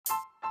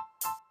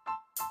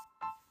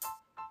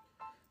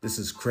This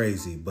is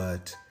crazy,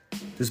 but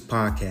this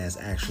podcast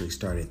actually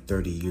started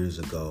 30 years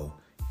ago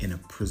in a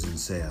prison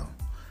cell.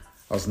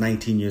 I was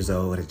 19 years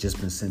old, had just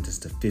been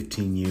sentenced to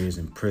 15 years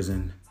in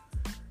prison.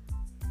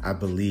 I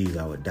believed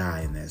I would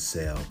die in that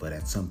cell, but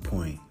at some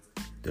point,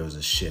 there was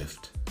a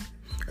shift.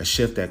 A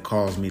shift that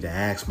caused me to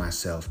ask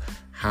myself,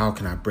 how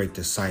can I break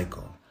the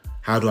cycle?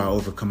 How do I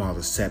overcome all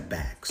the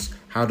setbacks?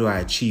 How do I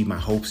achieve my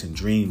hopes and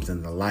dreams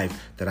and the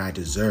life that I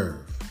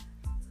deserve?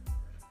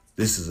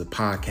 This is a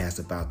podcast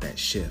about that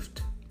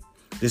shift.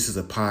 This is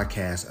a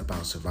podcast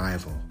about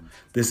survival.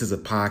 This is a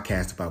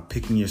podcast about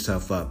picking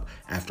yourself up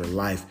after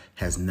life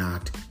has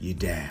knocked you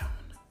down.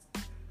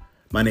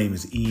 My name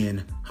is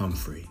Ian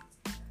Humphrey,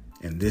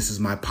 and this is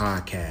my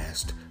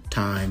podcast,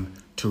 Time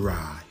to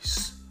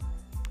Rise.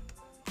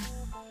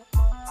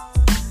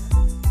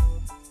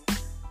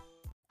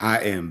 I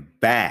am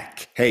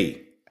back.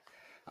 Hey,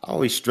 I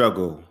always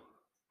struggle.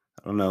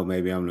 I don't know,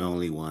 maybe I'm the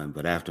only one,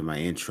 but after my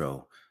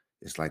intro,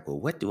 it's like, well,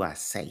 what do I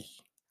say?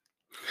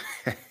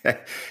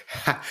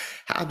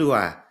 how do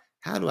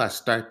I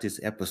start this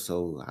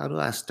episode? How do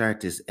I start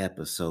this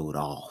episode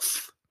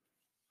off?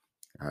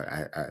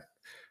 I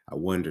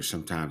wonder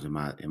sometimes, am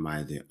I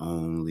the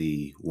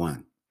only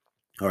one?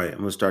 All right, I'm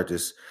gonna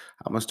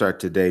start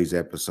today's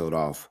episode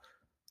off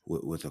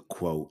with a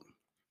quote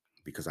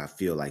because I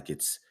feel like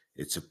it's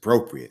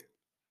appropriate.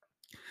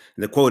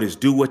 And the quote is,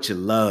 "Do what you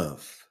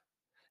love,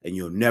 and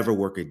you'll never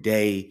work a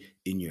day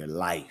in your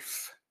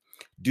life."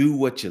 Do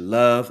what you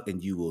love,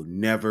 and you will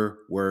never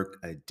work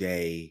a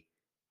day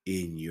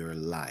in your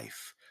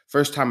life.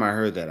 First time I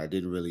heard that, I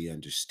didn't really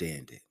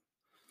understand it.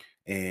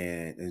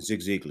 And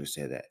Zig Ziglar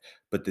said that.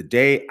 But the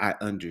day I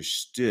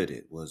understood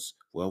it was,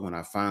 well, when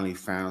I finally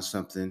found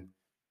something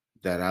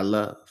that I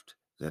loved,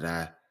 that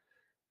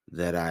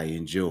I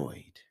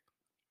enjoyed.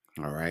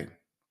 All right.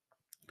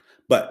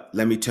 But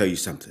let me tell you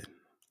something.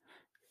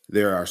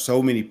 There are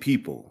so many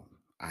people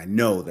I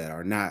know that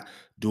are not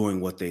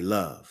doing what they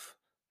love,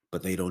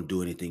 but they don't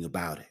do anything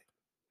about it,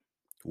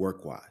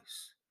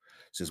 work-wise.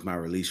 Since my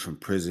release from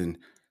prison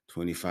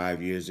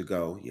 25 years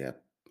ago,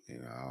 yep,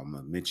 I'm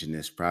gonna mention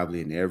this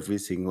probably in every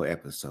single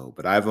episode,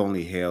 but I've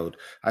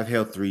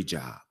held 3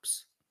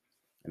 jobs,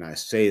 and I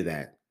say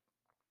that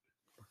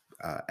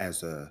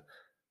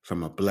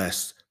from a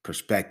blessed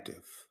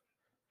perspective.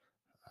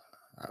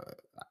 Uh,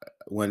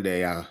 One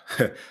day I'll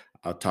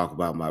I'll talk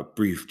about my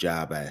brief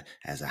job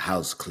as a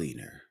house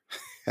cleaner.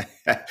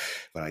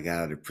 When I got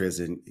out of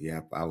prison,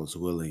 yep, I was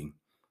willing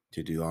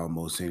to do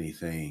almost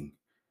anything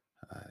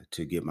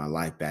to get my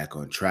life back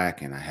on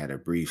track, and I had a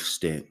brief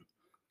stint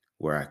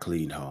where I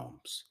cleaned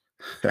homes.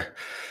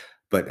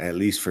 But at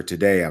least for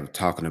today,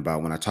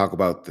 when I talk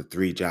about the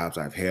 3 jobs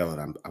I've held,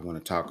 I'm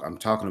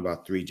talking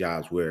about 3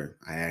 jobs where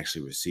I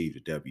actually received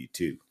a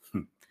W-2.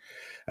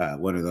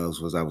 One of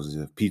those was I was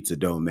a pizza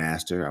dough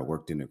master. I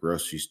worked in a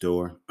grocery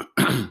store.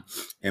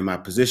 And my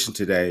position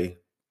today,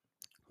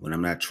 when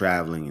I'm not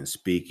traveling and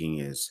speaking,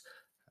 is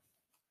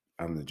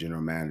I'm the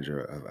general manager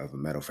of a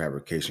metal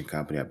fabrication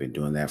company. I've been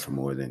doing that for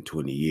more than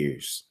 20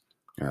 years.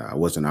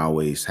 Haven't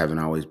always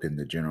been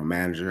the general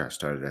manager. I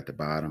started at the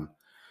bottom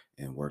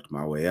and worked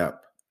my way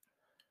up.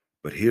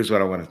 But here's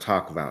what I want to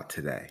talk about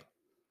today.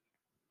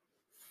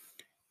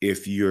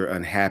 If you're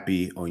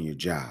unhappy on your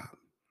job,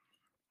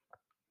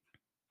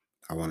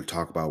 I want to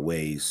talk about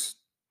ways,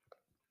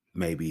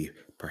 maybe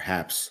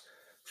perhaps,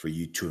 for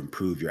you to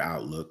improve your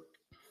outlook.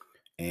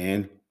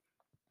 And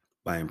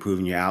by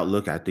improving your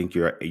outlook, I think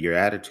your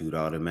attitude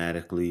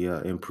automatically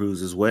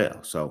improves as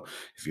well. So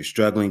if you're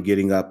struggling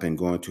getting up and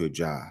going to a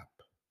job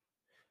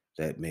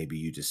that maybe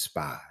you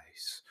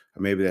despise,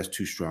 or maybe that's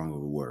too strong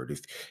of a word,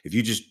 if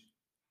you just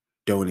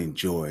don't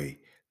enjoy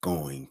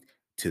going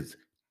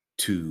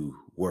to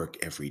work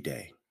every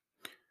day,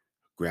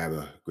 grab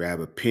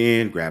a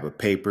pen, grab a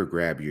paper,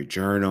 grab your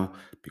journal,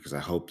 because I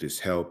hope this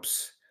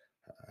helps.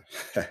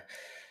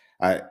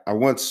 I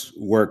once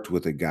worked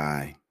with a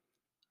guy,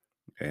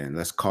 and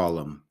let's call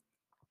him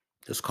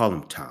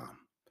Tom.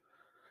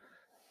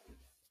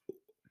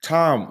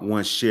 Tom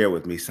once shared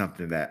with me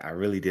something that I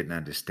really didn't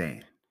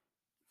understand.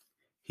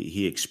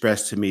 He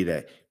expressed to me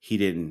that he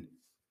didn't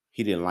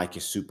like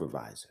his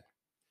supervisor.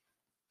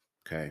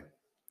 Okay.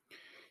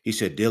 He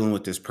said dealing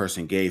with this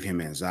person gave him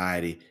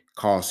anxiety,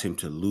 caused him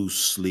to lose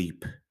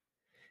sleep.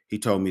 He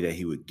told me that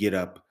he would get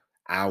up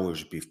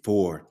hours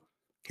before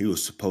he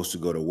was supposed to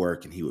go to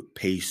work, and he would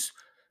pace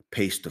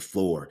the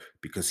floor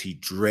because he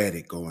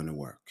dreaded going to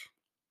work.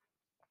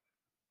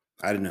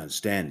 I didn't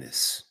understand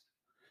this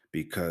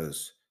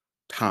because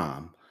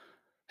Tom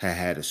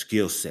had a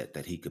skill set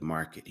that he could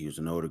market. He was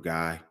an older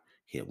guy.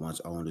 He had once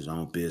owned his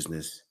own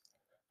business.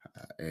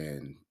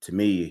 And to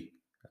me,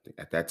 I think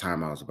at that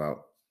time I was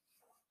about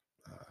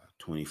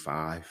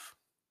 25.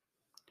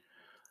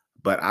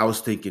 But I was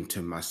thinking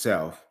to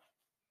myself,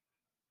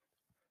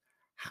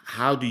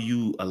 how do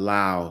you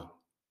allow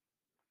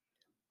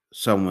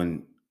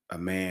someone, a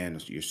man,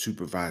 your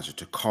supervisor,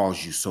 to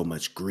cause you so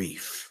much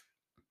grief?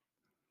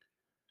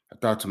 I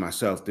thought to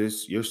myself,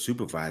 your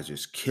supervisor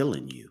is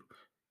killing you.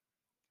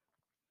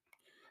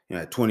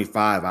 At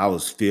 25, I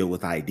was filled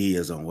with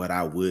ideas on what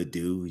I would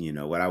do,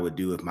 what I would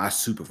do if my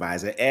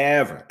supervisor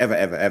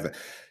ever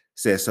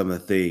said some of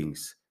the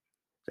things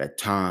that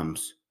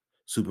Tom's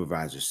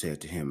supervisor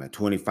said to him. At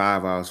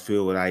 25, I was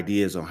filled with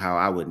ideas on how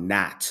I would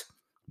not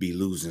be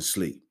losing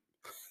sleep.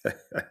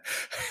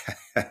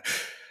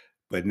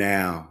 But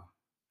now,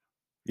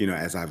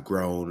 as I've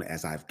grown,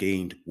 as I've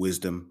gained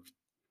wisdom,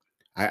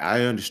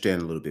 I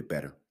understand a little bit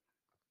better.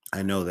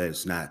 I know that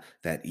it's not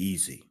that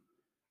easy.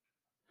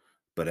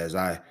 But as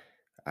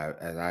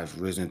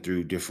I've risen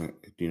through different,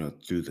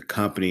 through the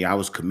company, I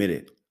was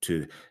committed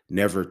to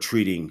never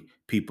treating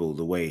people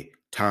the way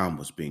Tom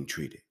was being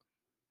treated.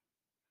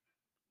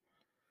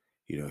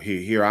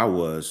 Here I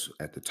was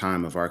at the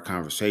time of our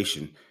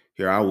conversation.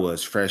 Here I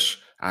was fresh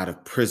out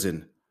of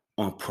prison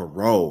on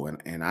parole,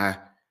 and I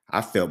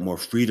felt more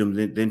freedom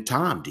than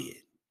Tom did.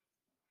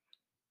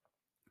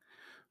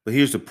 But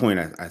here's the point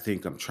I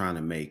think I'm trying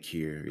to make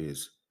here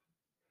is,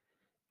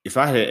 if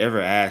I had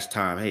ever asked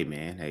Tom, "Hey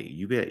man, hey,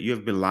 you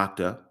ever been locked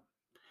up?"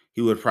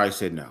 He would have probably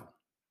said no.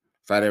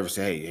 If I'd ever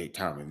say, "Hey,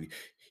 Tom, have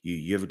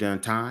you ever done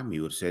time?"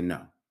 He would have said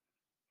no.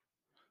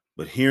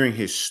 But hearing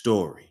his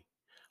story,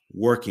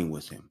 working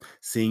with him,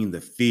 seeing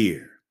the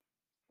fear,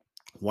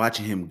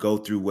 watching him go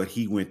through what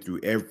he went through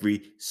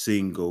every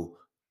single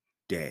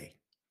day,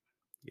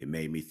 it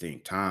made me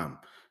think, Tom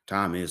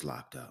is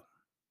locked up.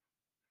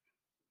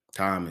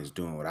 Tom is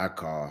doing what I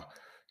call,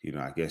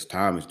 I guess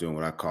Tom is doing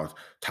what I call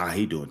time.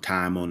 He doing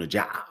time on the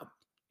job.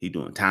 He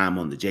doing time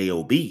on the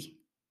job.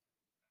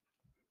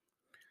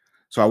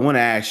 So I want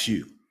to ask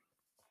you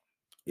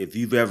if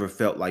you've ever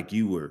felt like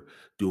you were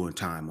doing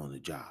time on the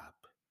job.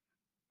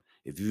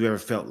 If you've ever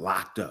felt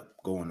locked up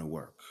going to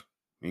work,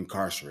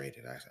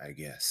 incarcerated, I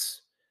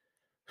guess.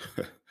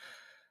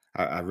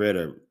 I read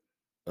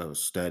a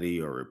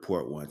study or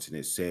report once, and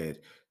it said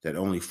that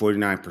only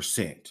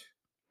 49%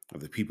 of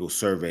the people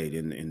surveyed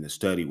in the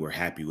study were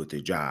happy with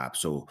their job.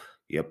 So,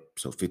 yep,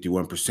 so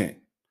 51%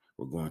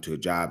 were going to a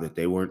job that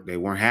they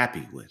weren't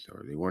happy with,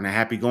 or they weren't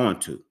happy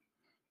going to.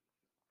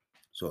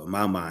 So in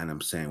my mind,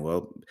 I'm saying,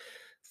 well,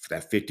 for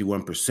that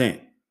 51%,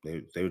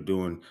 they're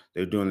doing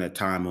that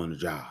time on the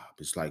job.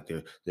 It's like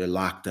they're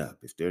locked up.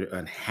 If they're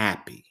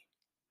unhappy,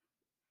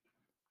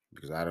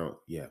 because I don't,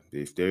 yeah,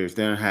 if they're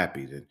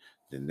unhappy,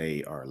 then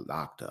they are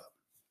locked up.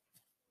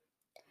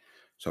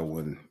 So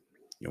when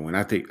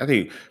I think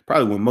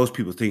probably when most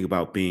people think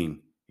about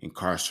being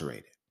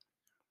incarcerated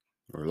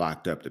or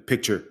locked up, the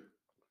picture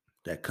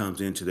that comes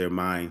into their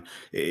mind,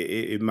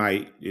 it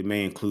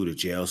may include a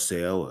jail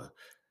cell, or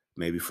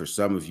maybe for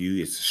some of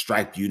you it's a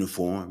striped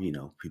uniform.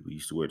 People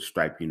used to wear the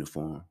striped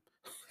uniform.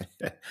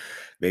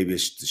 Maybe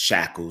it's the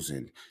shackles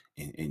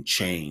and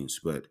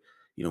chains. But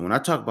when I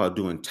talk about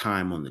doing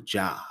time on the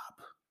job,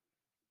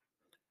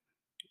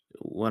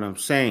 what I'm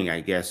saying, I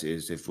guess,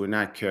 is if we're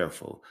not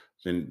careful,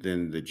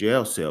 then the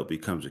jail cell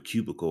becomes a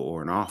cubicle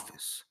or an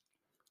office.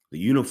 The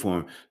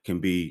uniform can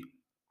be,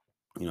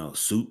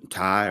 suit and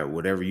tie or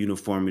whatever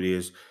uniform it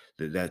is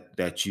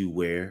that you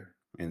wear,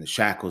 and the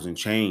shackles and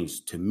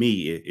chains to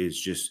me is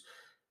just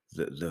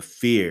the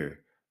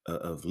fear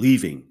of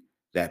leaving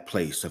that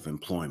place of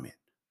employment,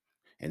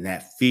 and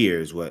that fear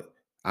is what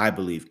I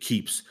believe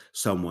keeps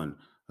someone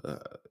uh,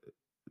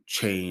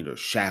 chained or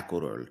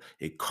shackled or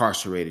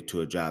incarcerated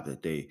to a job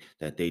that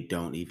they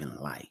don't even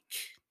like.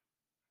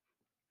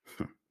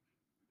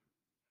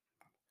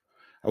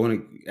 I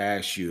want to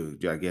ask you,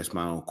 I guess,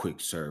 my own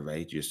quick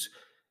survey. Just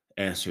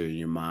answer in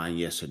your mind,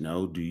 yes or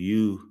no.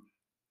 When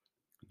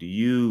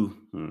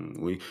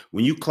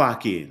you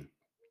clock in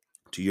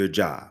to your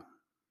job,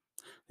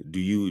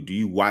 do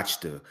you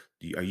watch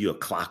are you a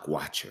clock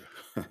watcher?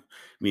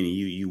 Meaning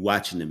you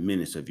watching the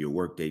minutes of your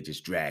workday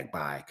just drag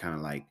by, kind of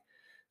like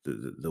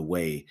the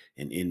way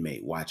an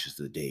inmate watches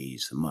the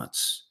days, the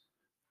months,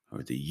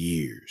 or the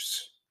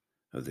years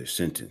of their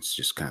sentence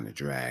just kind of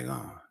drag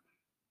on.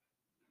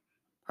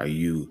 Are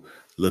you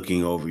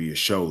looking over your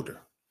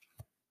shoulder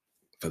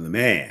for the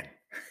man,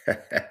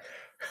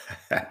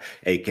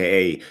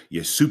 aka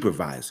your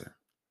supervisor?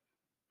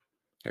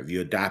 Have you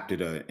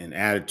adopted an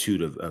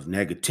attitude of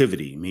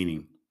negativity,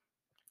 meaning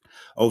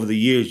over the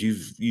years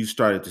you've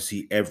started to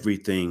see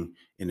everything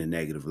in a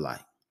negative light?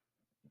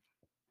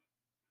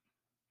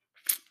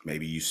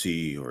 Maybe you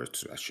see, or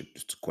it's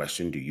a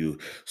question: do you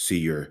see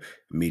your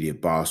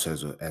immediate boss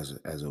as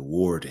a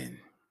warden?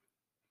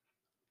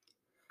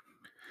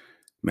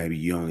 Maybe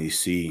you only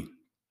see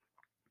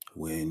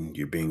when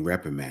you're being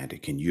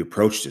reprimanded. Can you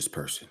approach this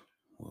person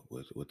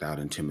without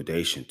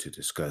intimidation to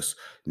discuss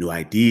new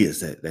ideas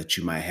that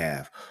you might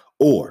have?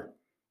 Or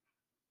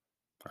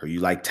are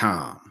you like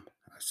Tom?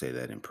 I say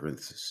that in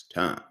parentheses,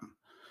 Tom.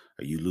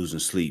 Are you losing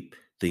sleep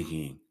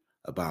thinking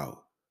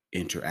about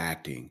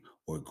interacting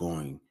or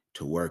going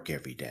to work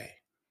every day?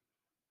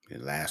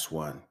 And last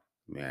one,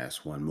 let me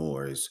ask one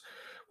more, is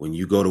when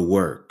you go to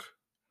work,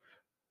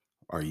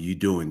 are you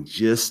doing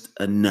just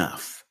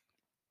enough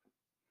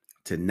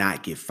to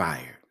not get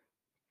fired?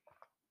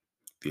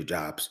 If your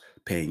job's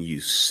paying you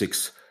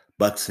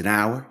bucks an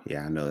hour.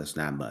 Yeah, I know that's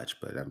not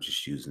much, but I'm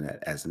just using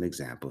that as an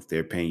example. If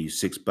they're paying you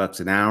 $6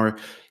 an hour,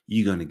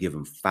 you're going to give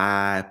them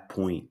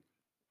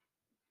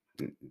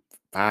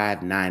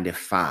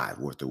 5.595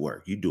 worth of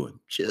work. You're doing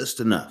just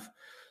enough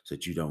so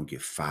that you don't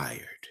get fired.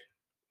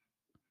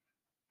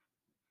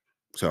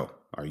 So,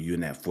 are you in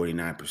that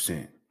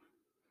 49%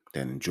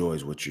 that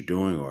enjoys what you're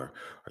doing, or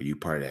are you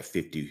part of that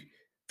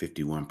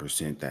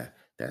 51%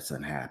 that's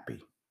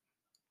unhappy?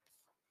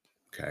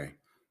 Okay.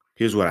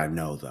 Here's what I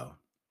know though.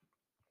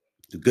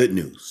 The good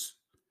news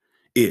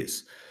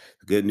is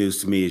the good news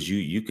to me is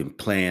you can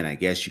plan. I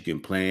guess you can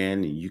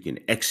plan and you can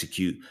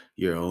execute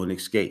your own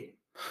escape.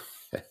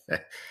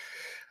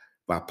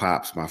 My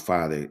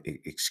father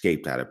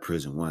escaped out of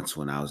prison once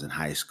when I was in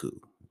high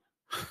school.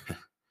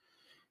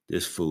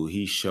 This fool,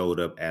 he showed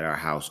up at our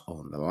house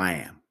on the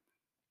lam.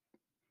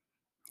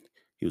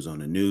 He was on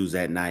the news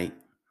that night.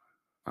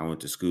 I went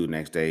to school the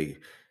next day.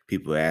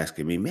 People were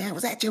asking me, man,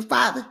 was that your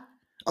father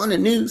on the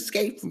news,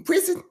 escaped from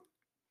prison?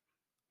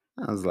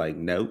 I was like,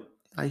 nope.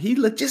 Like, he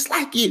looked just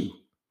like you.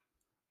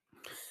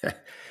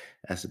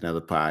 That's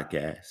another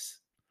podcast.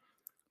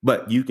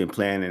 But you can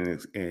plan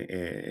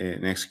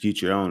and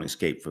execute your own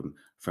escape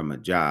from a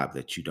job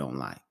that you don't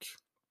like.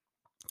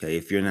 Okay,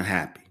 if you're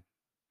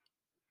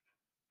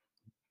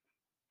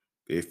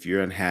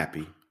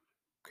unhappy,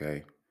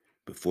 okay,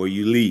 before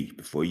you leave,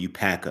 before you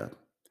pack up,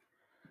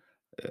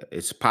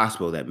 it's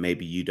possible that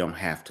maybe you don't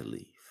have to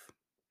leave.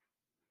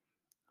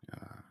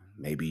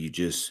 Maybe you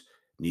just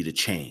need a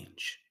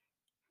change.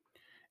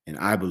 And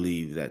I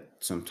believe that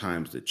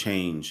sometimes the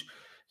change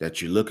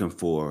that you're looking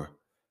for,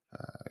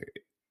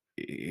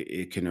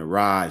 it can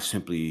arrive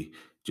simply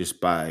just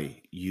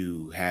by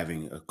you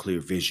having a clear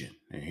vision.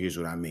 And here's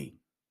what I mean.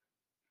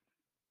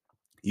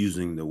 I'm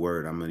going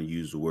to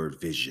use the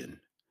word vision.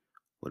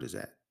 What is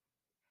that?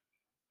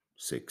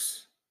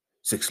 Six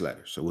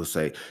letters. So we'll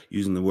say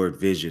using the word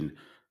vision,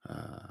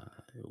 uh,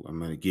 I'm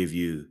going to give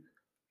you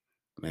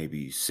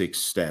maybe 6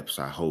 steps,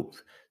 I hope,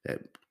 that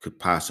could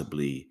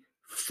possibly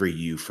free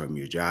you from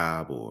your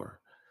job,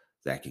 or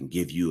that can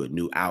give you a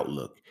new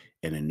outlook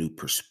and a new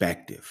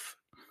perspective.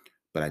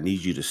 But I need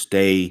you to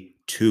stay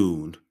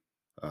tuned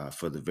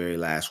for the very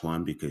last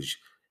one, because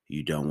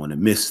you don't want to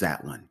miss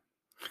that one.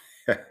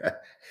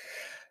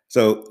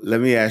 So let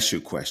me ask you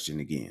a question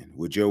again.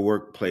 Would your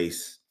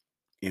workplace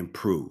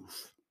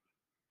improve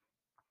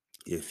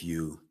if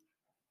you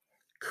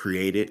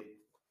created,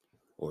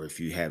 or if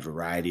you had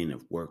variety in the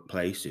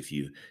workplace, if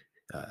you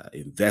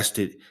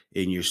invested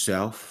in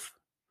yourself?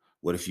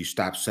 What if you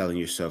stopped selling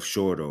yourself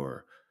short,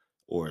 or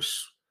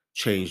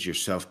changed your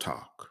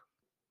self-talk?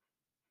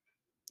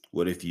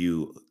 What if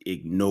you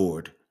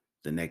ignored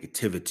the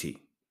negativity?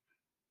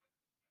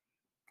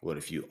 What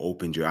if you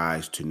opened your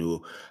eyes to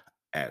new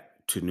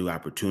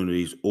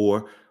opportunities?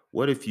 Or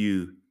what if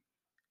you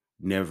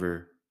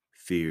never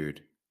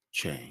feared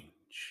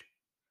change?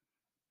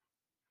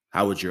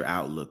 How would your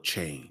outlook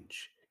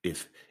change,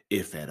 if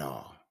at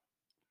all?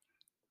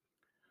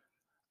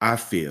 I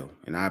feel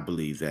and I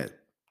believe that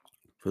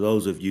for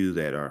those of you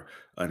that are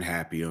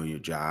unhappy on your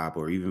job,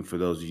 or even for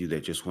those of you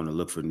that just want to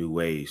look for new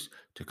ways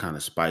to kind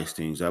of spice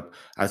things up,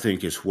 I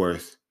think it's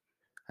worth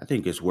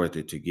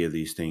it to give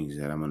these things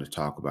that I'm going to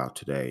talk about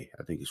today.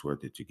 I think it's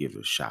worth it to give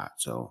it a shot.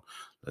 So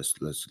let's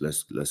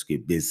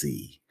get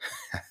busy.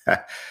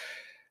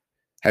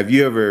 Have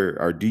you ever,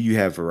 or do you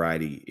have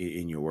variety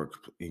in your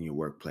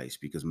workplace?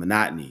 Because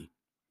monotony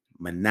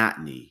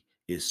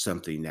is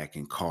something that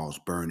can cause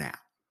burnout.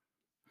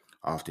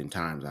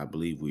 Oftentimes, I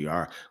believe we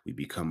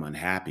become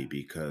unhappy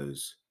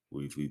because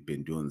we've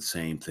been doing the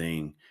same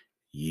thing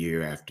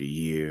year after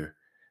year,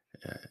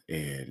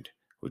 and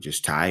we're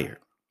just tired.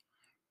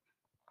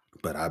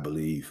 But I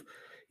believe,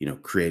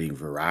 creating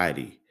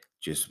variety,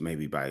 just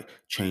maybe by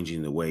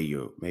changing the way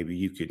maybe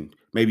you can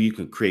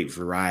create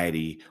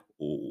variety,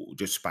 or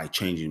just by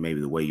changing maybe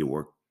the way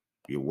your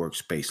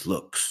workspace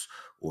looks,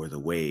 or the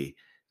way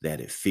that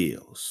it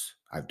feels.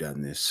 I've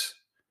done this,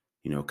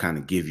 kind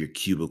of give your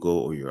cubicle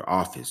or your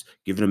office,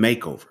 give it a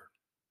makeover,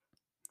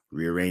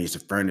 rearrange the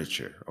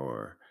furniture,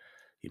 or,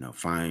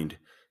 find,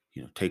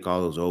 take all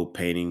those old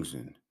paintings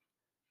and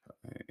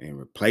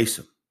replace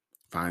them.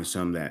 Find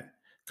some that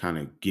kind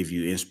of give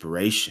you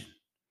inspiration,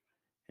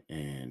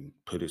 and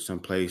put it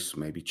someplace,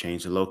 maybe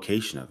change the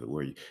location of it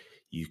where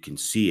you can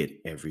see it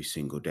every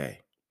single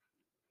day.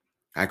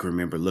 I can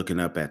remember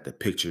looking up at the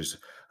pictures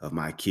of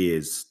my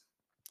kids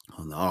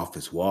on the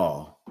office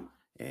wall,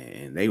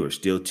 and they were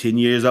still 10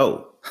 years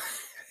old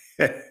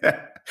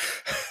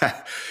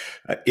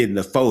in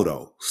the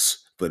photos.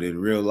 But in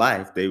real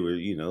life, they were,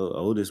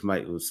 oldest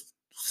Mike was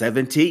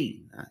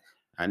 17.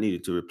 I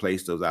needed to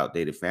replace those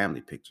outdated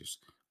family pictures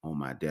on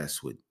my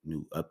desk with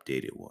new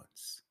updated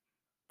ones,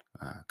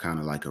 kind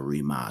of like a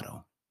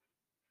remodel.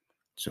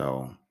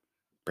 So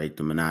break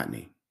the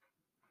monotony.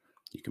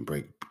 You can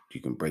break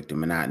the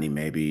monotony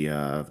maybe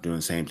of doing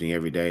the same thing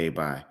every day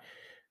by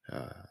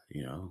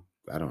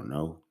I don't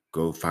know,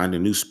 go find a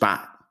new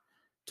spot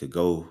to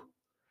go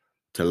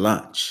to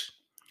lunch.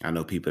 I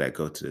know people that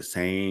go to the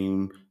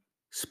same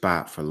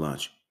spot for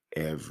lunch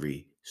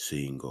every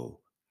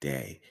single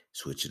day.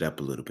 Switch it up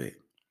a little bit.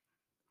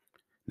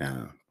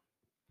 Now,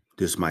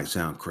 this might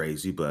sound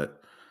crazy,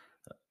 but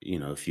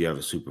if you have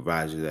a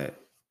supervisor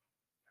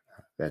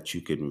that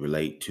you can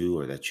relate to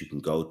or that you can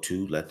go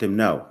to, let them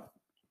know.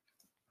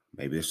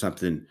 Maybe there's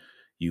something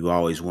you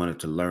always wanted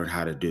to learn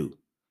how to do.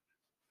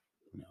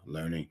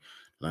 Learning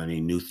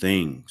new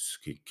things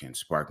can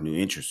spark new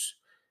interests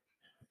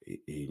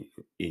in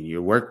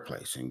your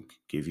workplace and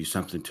give you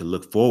something to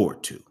look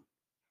forward to.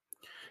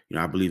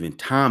 I believe in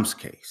Tom's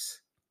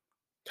case.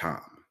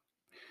 Tom,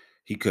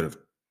 he could have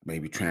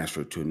maybe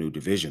transferred to a new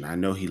division. I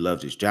know he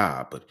loved his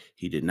job, but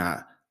he did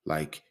not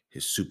like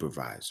his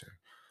supervisor.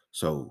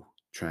 So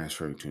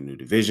transferring to a new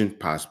division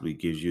possibly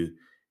gives you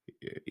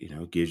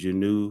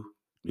new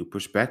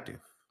perspective.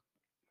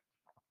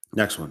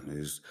 Next one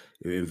is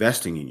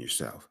investing in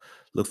yourself.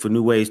 Look for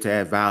new ways to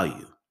add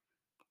value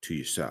to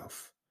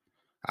yourself.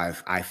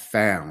 I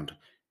found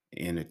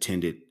and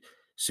attended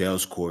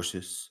sales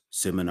courses,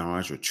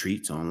 seminars,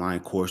 retreats, online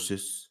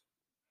courses.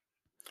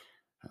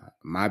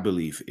 My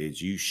belief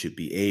is you should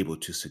be able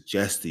to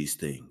suggest these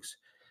things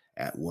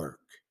at work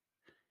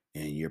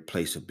and your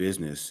place of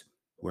business,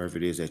 wherever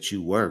it is that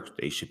you work.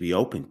 They should be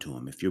open to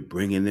them. If you're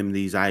bringing them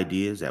these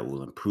ideas that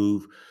will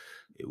improve,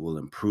 it will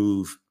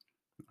improve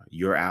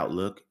your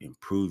outlook,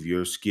 improve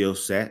your skill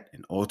set,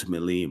 and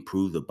ultimately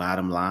improve the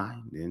bottom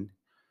line.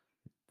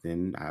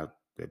 Then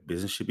the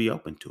business should be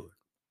open to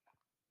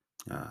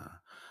it.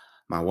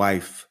 My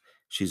wife,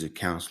 she's a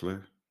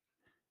counselor,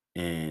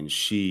 and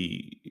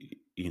she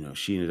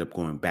ended up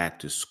going back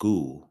to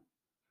school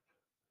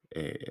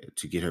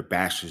to get her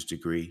bachelor's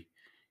degree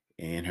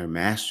and her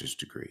master's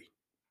degree.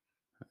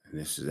 And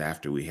this is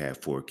after we had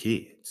 4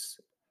 kids.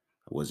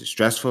 Was it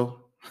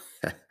stressful?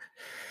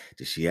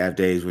 Did she have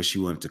days where she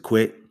wanted to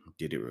quit?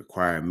 Did it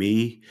require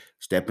me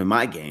stepping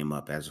my game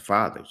up as a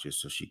father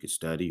just so she could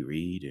study,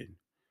 read,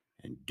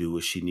 and do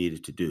what she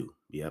needed to do?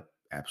 Yep,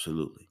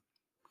 absolutely.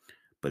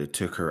 But it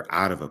took her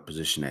out of a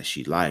position that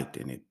she liked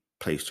and it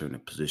placed her in a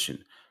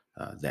position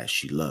that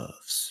she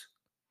loves.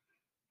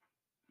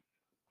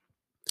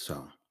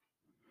 So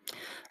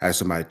I had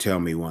somebody tell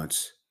me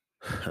once,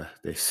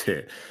 they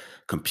said,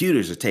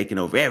 computers are taking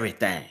over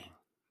everything.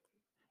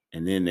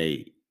 And then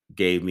they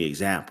gave me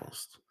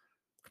examples.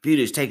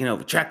 Computers taking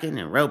over trucking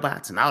and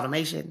robots and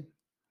automation.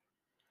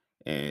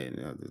 And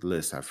the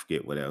list, I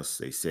forget what else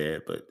they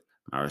said, but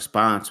my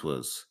response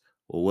was,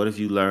 well, what if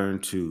you learn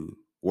to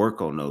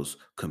work on those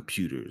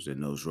computers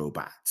and those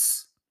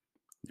robots?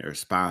 Their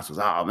response was,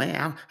 oh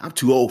man, I'm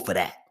too old for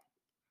that.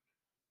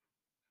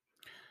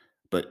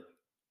 But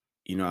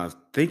I was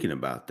thinking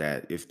about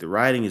that. If the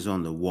writing is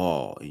on the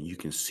wall and you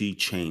can see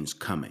change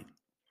coming,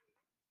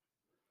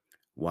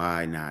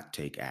 why not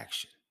take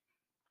action?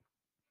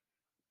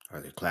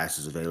 Are there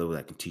classes available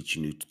that can teach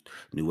you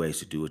new ways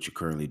to do what you're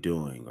currently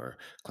doing, or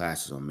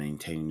classes on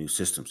maintaining new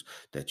systems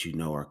that you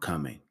know are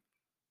coming?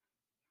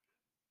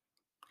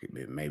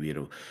 Maybe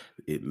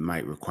it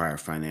might require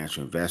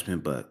financial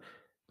investment, but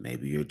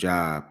maybe your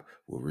job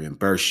will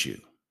reimburse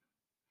you.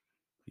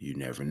 You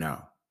never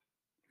know.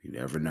 You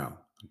never know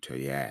until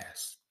you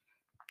ask.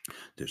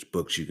 There's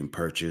books you can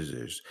purchase.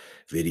 There's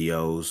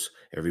videos.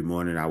 Every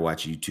morning I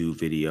watch YouTube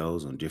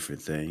videos on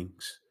different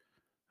things.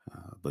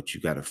 But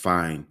you got to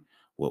find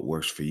what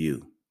works for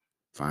you.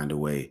 Find a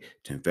way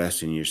to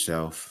invest in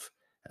yourself.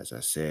 As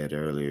I said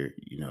earlier,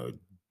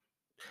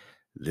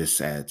 this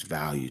adds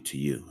value to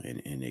you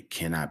and it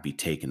cannot be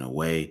taken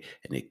away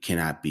and it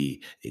cannot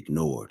be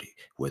ignored.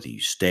 Whether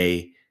you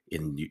stay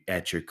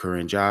at your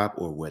current job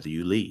or whether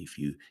you leave,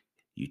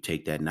 you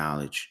take that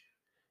knowledge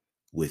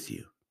with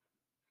you.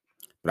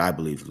 But I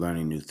believe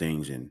learning new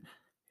things and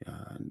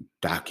uh,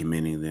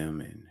 documenting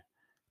them and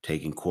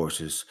taking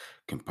courses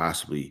can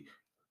possibly,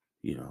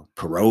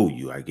 parole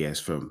you, I guess,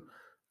 from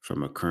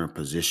a current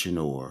position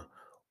or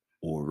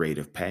rate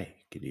of pay.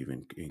 Can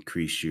even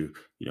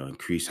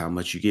increase how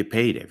much you get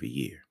paid every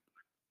year.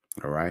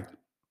 All right.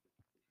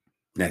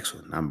 Next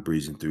one. I'm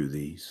breezing through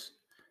these.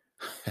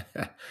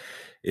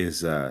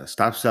 Is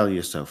stop selling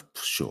yourself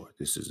short.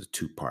 This is a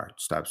two-part.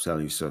 Stop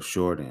selling yourself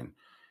short and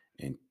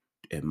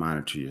and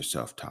monitor your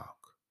self-talk.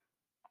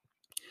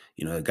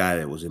 The guy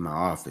that was in my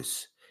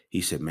office,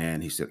 he said, man,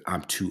 he said,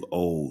 I'm too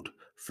old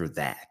for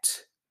that.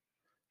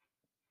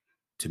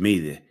 To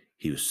me,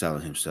 he was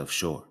selling himself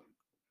short.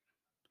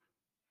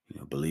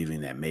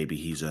 Believing that maybe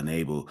he's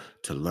unable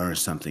to learn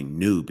something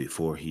new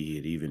before he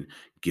had even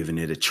given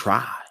it a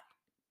try.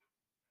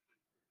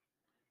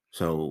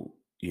 So,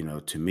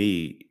 to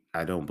me,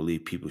 I don't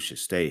believe people should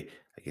stay,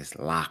 I guess,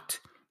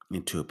 locked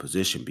into a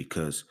position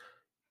because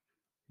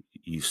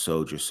you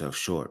sold yourself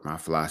short. My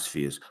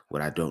philosophy is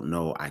what I don't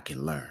know, I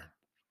can learn.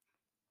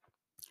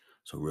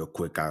 So, real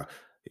quick,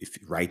 if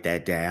you write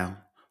that down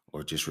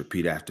or just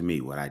repeat after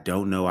me, what I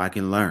don't know, I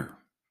can learn.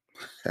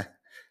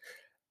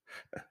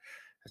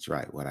 That's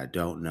right. What I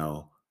don't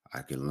know,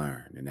 I can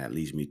learn. And that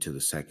leads me to the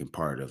second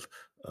part of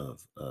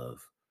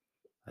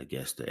I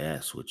guess the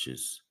S, which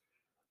is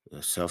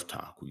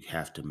self-talk. We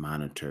have to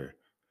monitor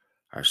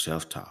our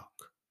self-talk.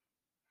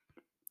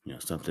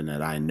 Something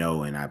that I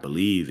know and I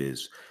believe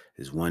is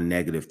one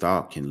negative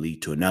thought can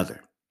lead to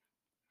another.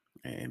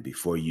 And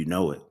before you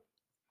know it,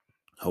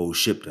 whole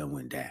ship done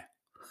went down.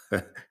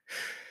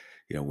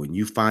 When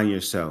you find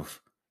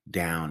yourself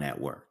down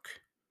at work,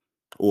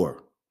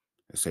 or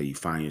let's say you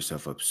find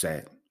yourself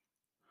upset,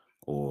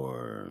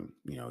 or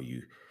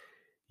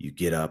you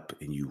get up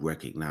and you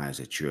recognize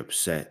that you're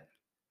upset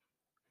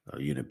or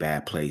you're in a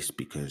bad place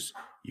because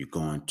you're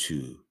going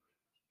to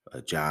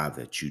a job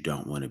that you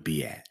don't want to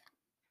be at.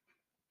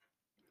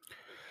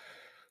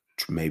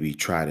 Maybe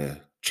try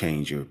to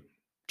change your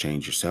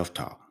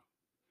self-talk.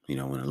 When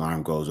an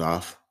alarm goes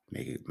off,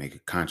 make a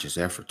conscious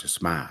effort to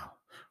smile.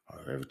 Or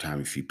every time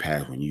if you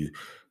pass when you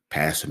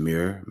pass a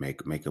mirror,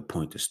 make a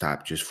point to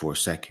stop just for a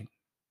second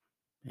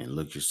and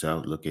look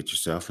at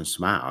yourself and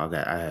smile.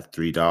 I have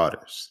 3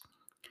 daughters,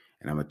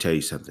 and I'm gonna tell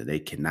you something. They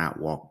cannot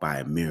walk by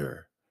a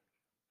mirror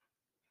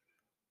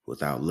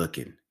without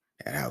looking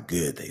at how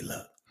good they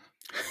look.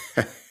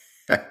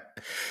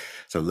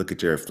 So look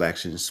at your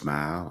reflection,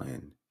 smile,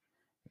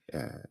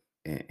 uh,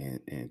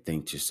 and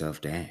think to yourself,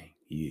 "Dang,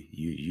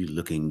 you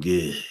looking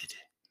good,"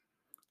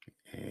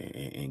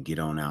 and get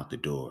on out the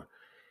door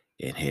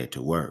and head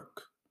to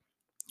work.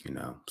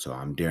 So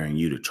I'm daring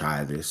you to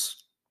try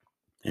this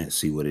and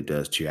see what it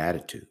does to your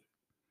attitude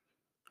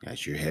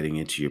as you're heading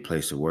into your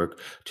place of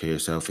work. Tell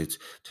yourself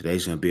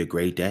today's going to be a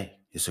great day.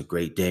 It's a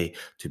great day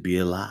to be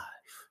alive.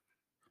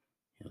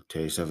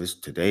 Tell yourself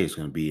today is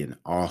going to be an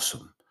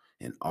awesome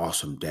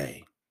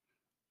day.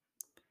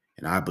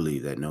 And I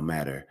believe that no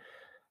matter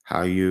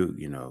how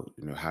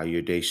how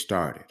your day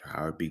started,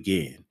 how it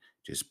began,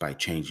 just by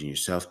changing your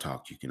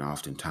self-talk, you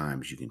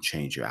can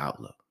change your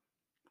outlook.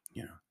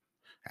 You know,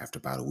 After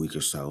about a week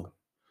or so,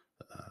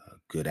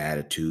 good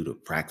attitude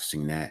of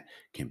practicing that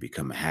can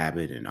become a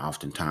habit. And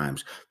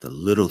oftentimes, the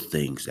little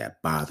things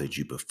that bothered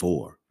you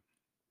before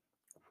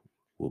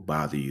will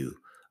bother you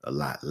a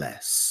lot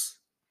less.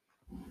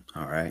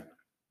 All right.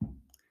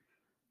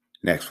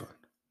 Next one.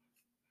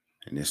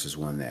 And this is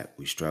one that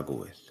we struggle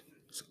with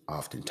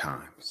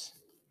oftentimes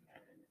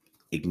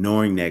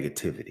ignoring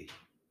negativity.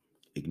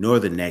 Ignore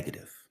the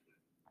negative.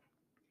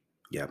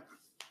 Yep.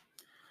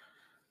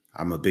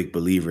 I'm a big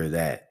believer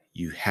that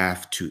you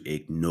have to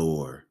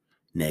ignore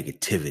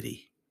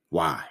negativity.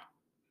 Why?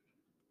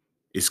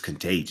 It's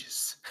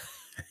contagious.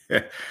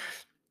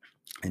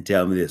 And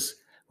tell me this,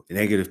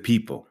 negative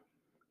people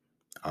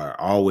are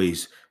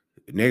always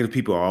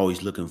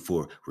looking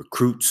for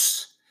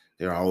recruits.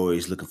 They're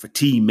always looking for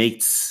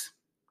teammates.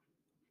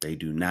 They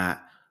do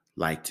not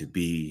like to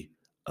be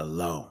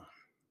alone.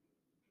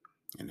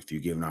 And if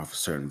you're giving off a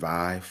certain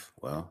vibe,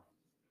 well,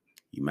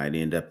 you might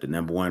end up the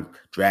number one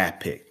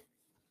draft pick.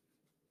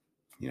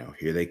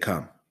 Here they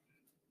come.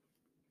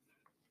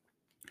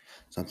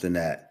 Something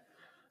that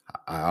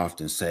I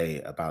often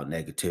say about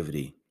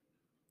negativity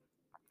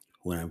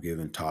when I'm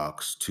giving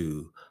talks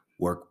to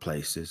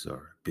workplaces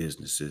or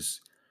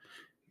businesses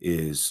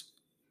is,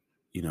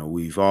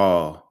 we've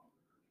all,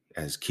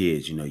 as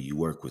kids, you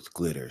work with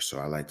glitter. So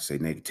I like to say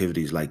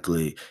negativity is like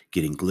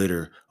getting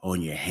glitter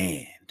on your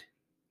hand.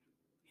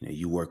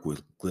 You work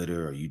with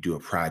glitter or you do a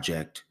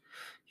project,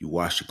 you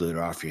wash the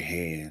glitter off your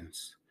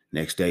hands.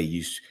 Next day,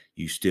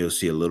 you still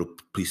see a little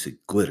piece of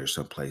glitter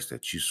someplace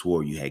that you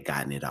swore you had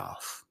gotten it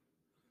off.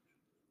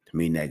 To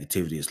me,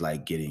 negativity is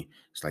like getting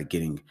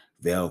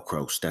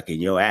Velcro stuck in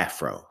your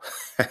afro.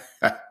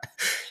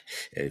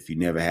 If you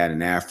never had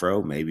an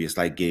afro, maybe it's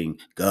like getting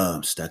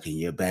gum stuck in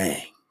your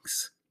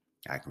bangs.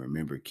 I can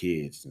remember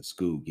kids in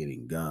school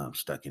getting gum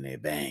stuck in their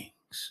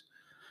bangs.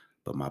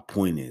 But my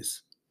point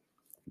is,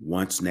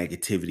 once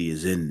negativity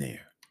is in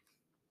there,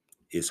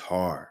 it's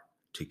hard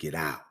to get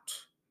out.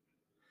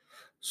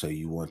 So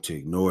you want to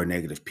ignore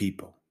negative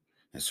people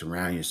and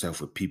surround yourself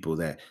with people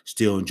that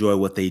still enjoy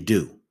what they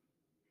do.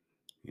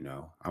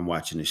 I'm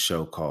watching this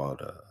show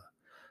called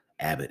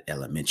Abbott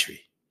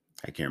Elementary.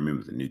 I can't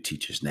remember the new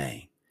teacher's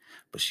name,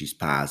 but she's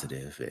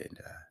positive and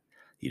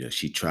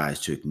she tries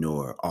to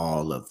ignore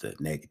all of the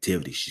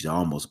negativity. She's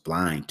almost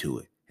blind to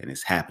it, and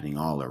it's happening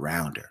all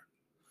around her.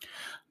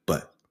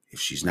 But if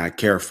she's not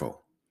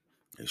careful,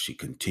 if she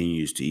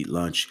continues to eat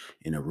lunch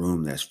in a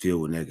room that's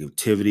filled with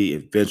negativity,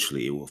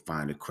 eventually it will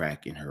find a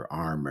crack in her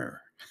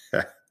armor.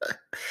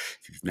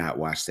 If you've not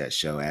watched that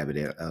show,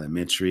 Abbott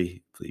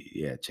Elementary, please,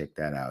 yeah, check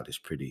that out. It's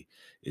pretty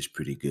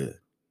good.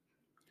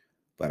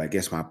 But I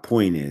guess my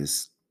point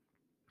is,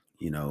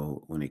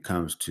 when it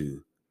comes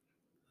to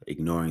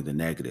ignoring the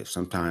negative,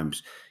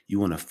 sometimes you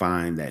want to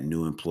find that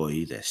new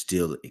employee that's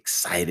still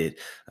excited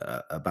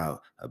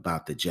about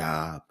the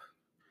job.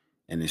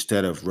 And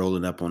instead of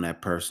rolling up on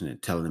that person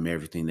and telling them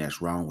everything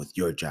that's wrong with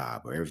your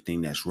job or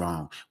everything that's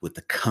wrong with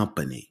the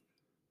company,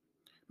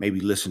 maybe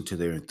listen to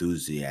their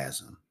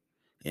enthusiasm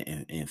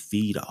and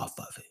feed off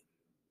of it.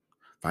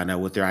 Find out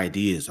what their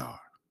ideas are.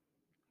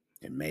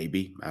 And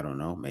maybe, I don't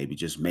know, maybe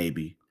just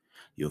maybe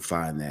you'll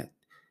find that,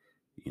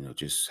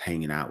 just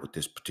hanging out with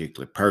this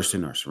particular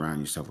person or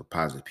surrounding yourself with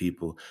positive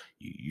people,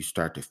 you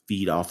start to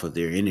feed off of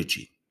their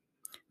energy.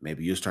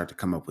 Maybe you'll start to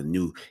come up with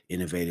new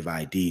innovative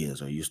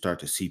ideas, or you start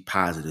to see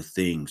positive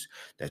things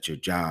that your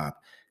job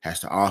has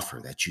to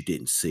offer that you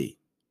didn't see.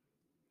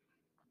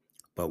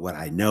 But what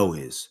I know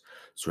is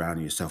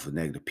surrounding yourself with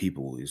negative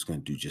people is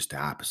going to do just the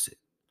opposite.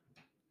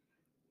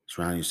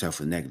 Surrounding yourself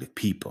with negative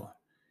people,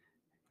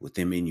 with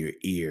them in your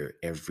ear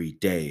every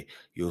day,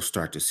 you'll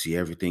start to see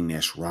everything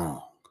that's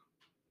wrong.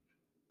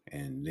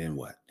 And then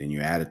what? Then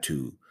your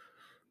attitude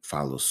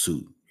follows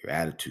suit. Your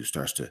attitude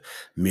starts to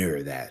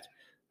mirror that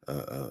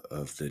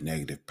of the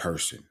negative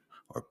person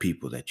or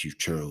people that you've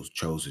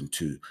chosen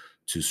to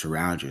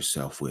surround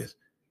yourself with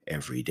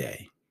every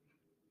day.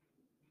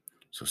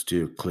 So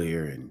steer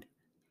clear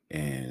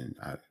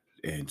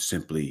and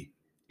simply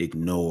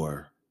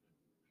ignore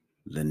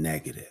the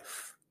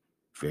negative.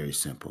 Very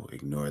simple.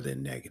 Ignore the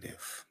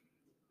negative.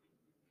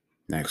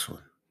 Next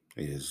one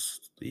is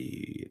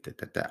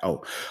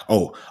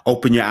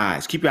open your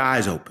eyes. Keep your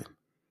eyes open.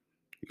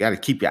 You got to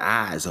keep your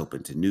eyes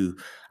open to new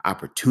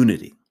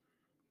opportunity.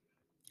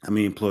 I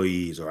mean,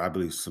 employees, or I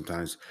believe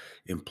sometimes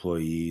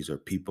employees or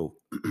people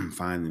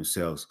find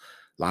themselves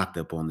locked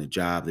up on the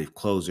job. They've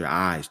closed their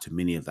eyes to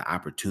many of the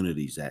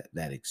opportunities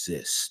that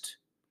exist.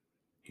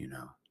 You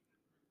know,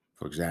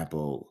 for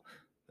example,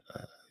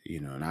 uh,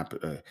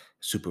 a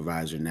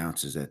supervisor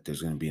announces that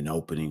there's going to be an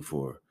opening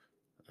for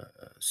a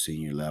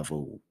senior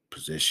level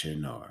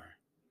position or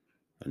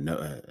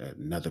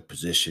another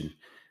position.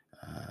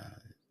 Uh,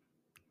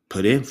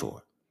 Put in for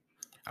it.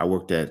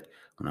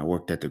 When I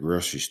worked at the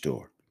grocery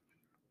store.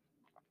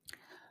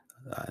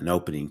 An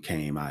opening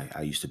came.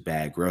 I used to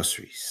bag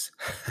groceries,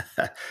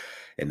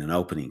 and an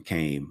opening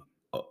came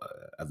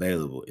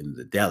available in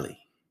the deli.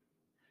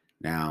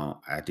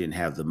 Now, I didn't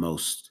have the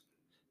most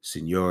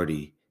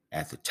seniority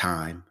at the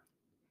time,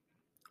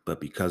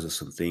 but because of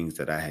some things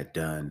that I had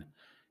done,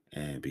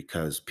 and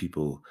because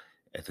people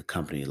at the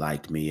company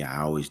liked me,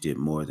 I always did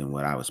more than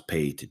what I was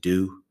paid to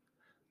do.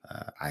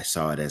 I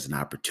saw it as an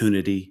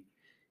opportunity.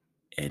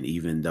 And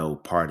even though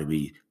part of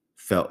me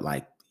felt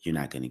like you're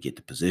not going to get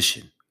the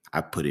position,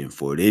 I put in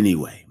for it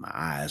anyway. My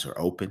eyes were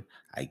open.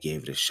 I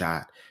gave it a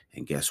shot.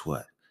 And guess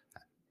what?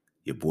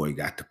 Your boy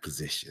got the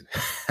position.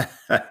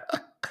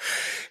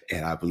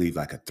 And I believe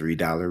like a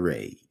 $3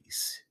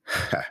 raise.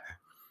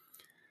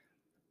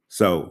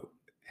 So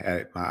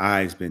had my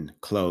eyes been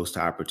closed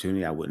to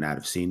opportunity, I would not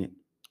have seen it.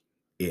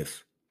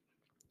 If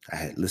I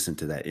had listened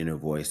to that inner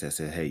voice that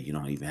said, hey, you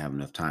don't even have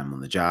enough time on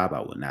the job, I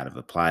would not have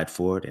applied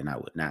for it and I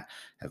would not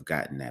have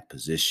gotten that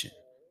position.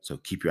 So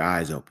keep your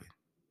eyes open.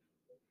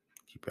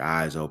 Keep your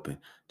eyes open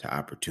to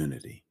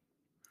opportunity.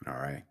 All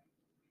right.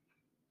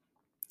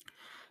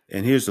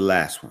 And here's the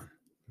last one.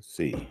 Let's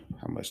see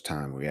how much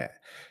time we're at.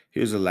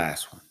 Here's the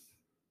last one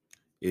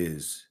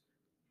is,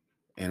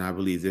 and I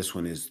believe this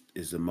one is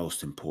the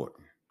most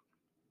important.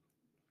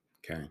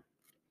 Okay.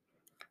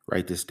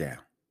 Write this down.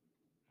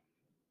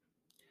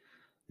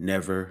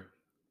 Never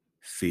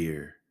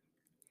fear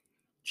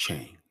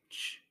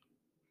change.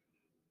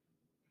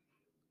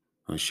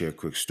 I'm going to share a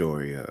quick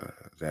story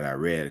that I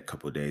read a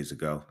couple of days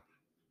ago.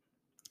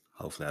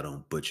 Hopefully I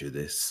don't butcher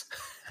this.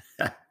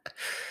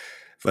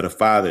 But a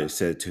father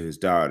said to his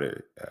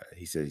daughter,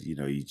 he says,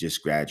 you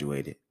just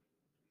graduated.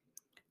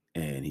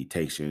 And he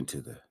takes her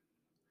into the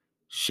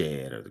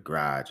shed or the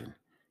garage and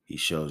he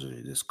shows her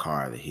this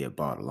car that he had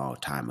bought a long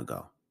time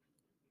ago.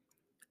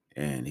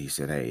 And he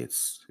said, hey,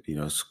 it's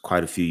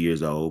quite a few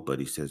years old, but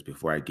he says,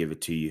 before I give it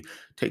to you,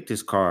 take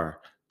this car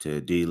to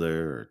a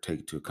dealer or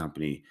take it to a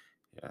company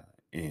uh,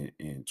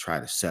 and try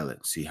to sell it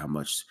and see how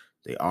much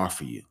they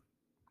offer you.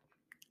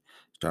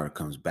 Daughter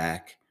comes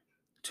back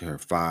to her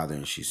father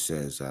and she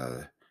says,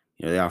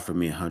 they offered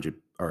me $100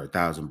 or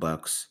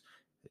 $1,000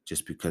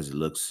 just because it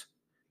looks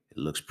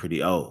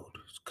pretty old.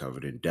 It's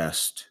covered in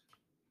dust.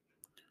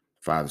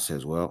 Father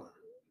says, well,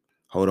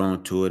 hold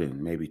on to it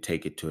and maybe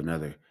take it to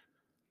another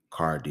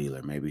car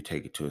dealer, maybe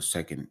take it to a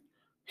second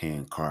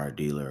hand car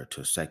dealer or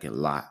to a second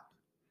lot.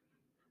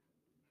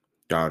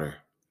 Daughter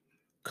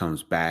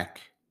comes back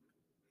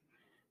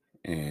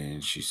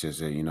and she says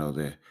that,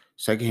 the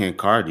secondhand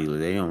car dealer,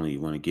 they only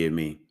want to give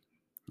me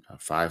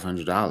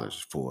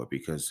 $500 for it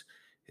because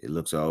it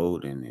looks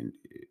old and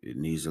it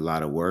needs a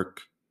lot of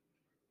work.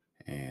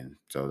 And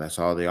so that's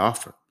all they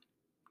offer.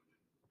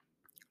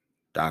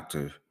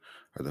 Doctor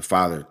or the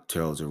father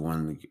tells her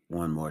one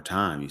more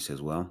time. He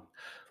says, well,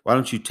 why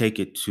don't you take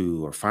it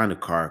to or find a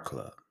car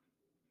club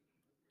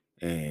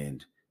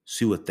and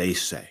see what they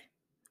say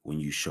when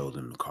you show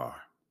them the car.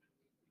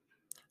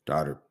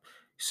 Daughter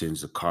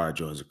sends the car,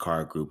 joins a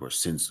car group, or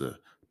sends a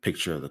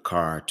picture of the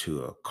car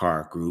to a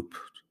car group,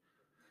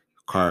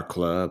 car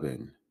club,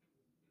 and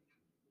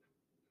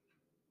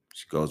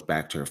she goes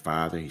back to her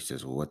father. He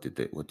says, well, what did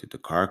the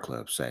car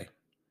club say?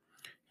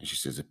 And she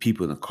says, the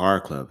people in the car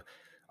club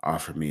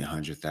offered me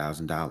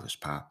 $100,000,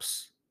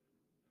 Pops.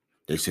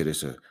 They said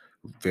it's a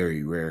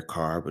very rare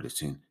car, but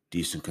it's in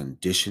decent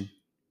condition.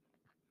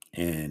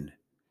 And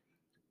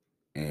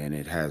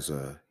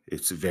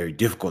it's very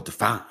difficult to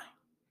find.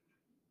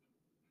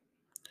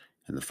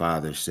 And the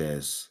father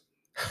says,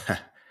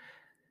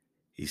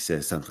 he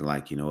says something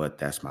like, you know what,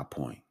 that's my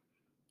point.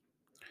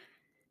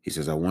 He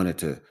says, I wanted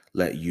to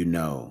let you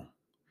know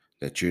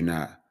that you're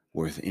not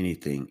worth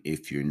anything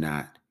if you're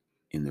not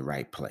in the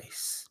right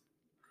place.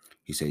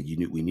 He said,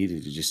 we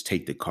needed to just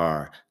take the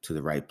car to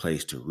the right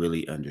place to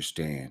really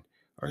understand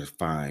or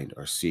find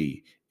or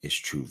see its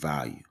true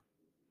value.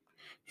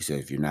 He said,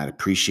 if you're not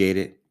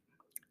appreciated,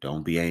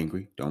 don't be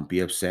angry. Don't be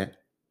upset.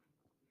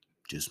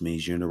 Just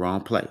means you're in the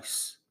wrong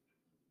place.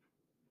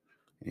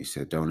 And he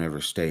said, don't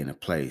ever stay in a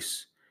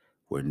place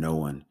where no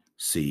one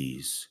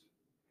sees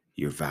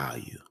your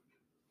value.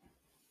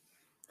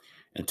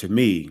 And to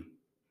me,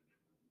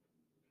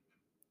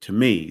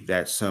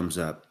 that sums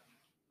up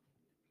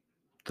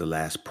the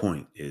last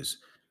point is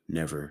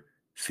never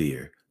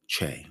fear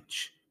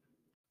change.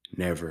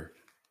 Never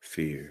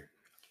fear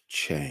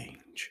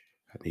change.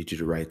 I need you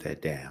to write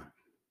that down.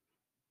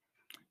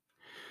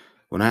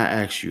 When I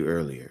asked you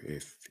earlier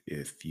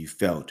if you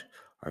felt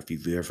or if you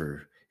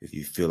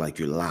feel like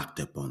you're locked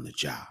up on the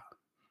job,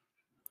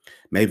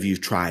 maybe you've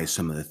tried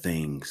some of the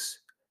things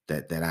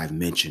that I've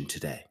mentioned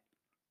today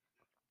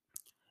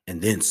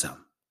and then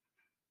some.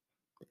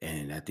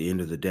 And at the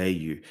end of the day,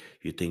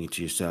 you're thinking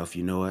to yourself,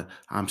 you know what?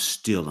 I'm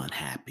still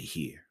unhappy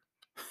here.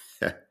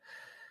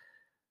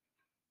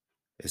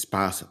 It's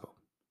possible.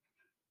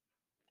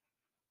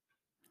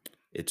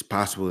 It's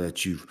possible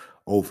that you've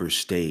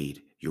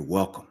overstayed your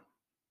welcome.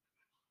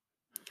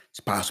 It's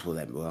possible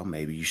that, well,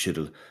 maybe you should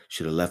have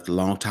left a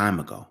long time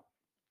ago.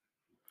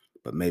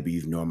 But maybe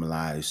you've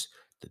normalized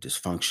the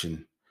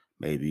dysfunction.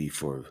 Maybe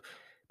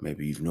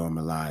you've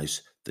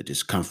normalized the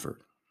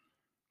discomfort.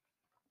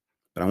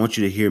 But I want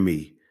you to hear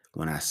me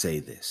when I say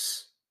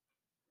this.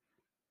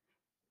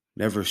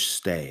 Never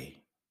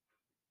stay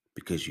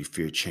because you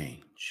fear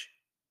change.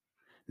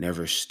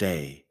 Never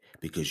stay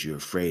because you're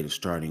afraid of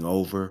starting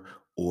over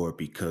or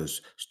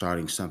because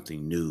starting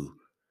something new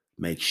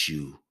makes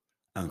you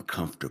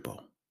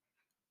uncomfortable.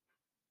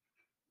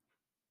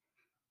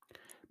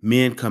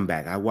 Men come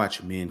back. I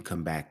watch men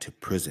come back to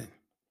prison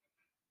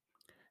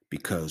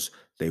because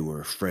they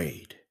were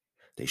afraid.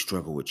 They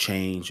struggled with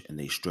change and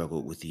they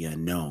struggled with the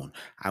unknown.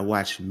 I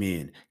watch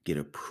men get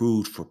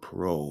approved for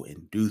parole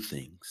and do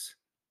things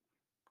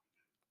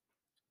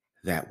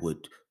that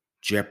would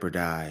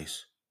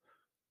jeopardize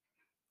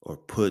or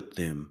put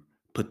their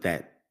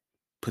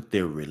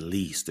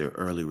release, their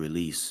early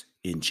release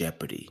in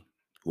jeopardy.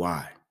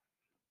 Why?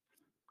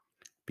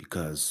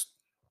 Because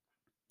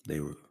they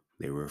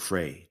were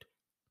afraid.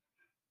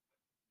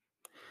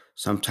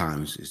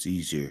 Sometimes it's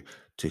easier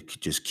to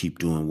just keep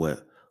doing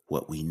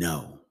what we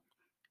know,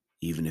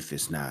 even if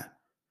it's not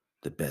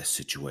the best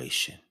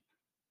situation.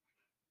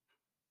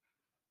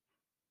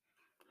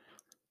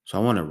 So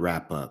I want to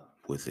wrap up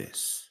with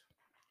this.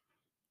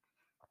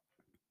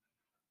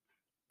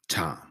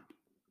 Tom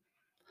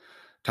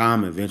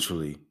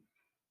eventually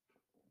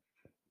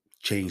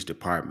changed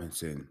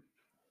departments and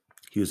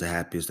he was the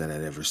happiest that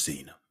I'd ever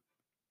seen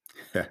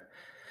him.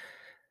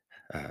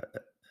 uh,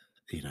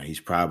 he's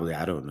probably,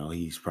 I don't know,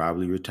 he's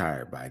probably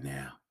retired by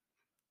now.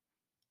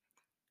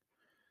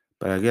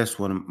 But I guess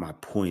one of my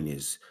point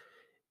is,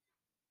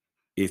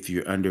 if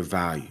you're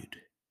undervalued,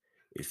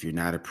 if you're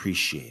not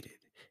appreciated,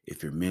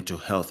 if your mental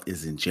health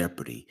is in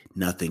jeopardy,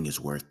 nothing is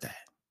worth that.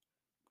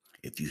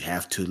 If you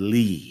have to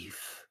leave.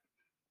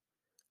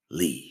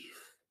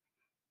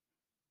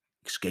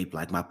 Escape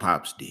like my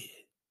pops did.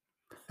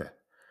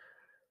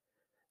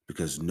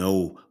 Because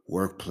no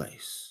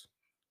workplace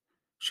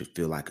should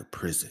feel like a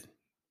prison.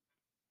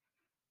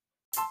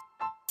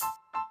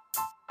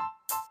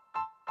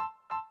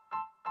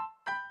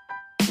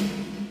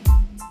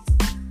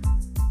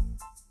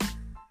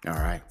 All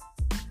right.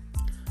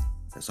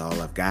 That's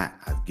all I've got.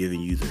 I've given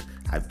you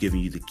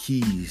the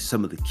keys,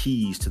 some of the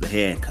keys to the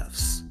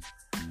handcuffs.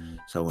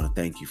 So I want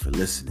to thank you for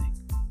listening.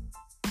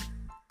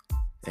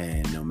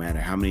 And no matter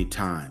how many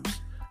times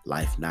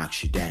life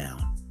knocks you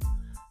down,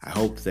 I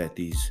hope that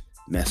these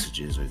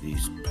messages or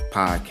these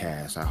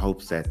podcasts, I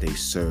hope that they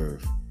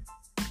serve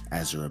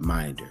as a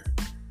reminder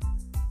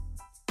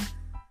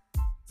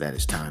that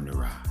it's time to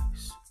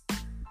rise.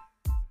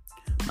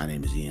 My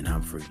name is Ian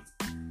Humphrey.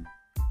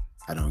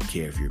 I don't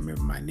care if you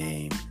remember my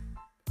name,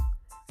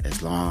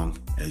 as long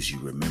as you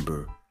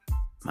remember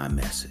my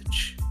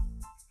message.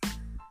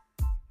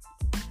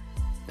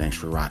 Thanks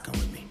for rocking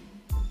with me.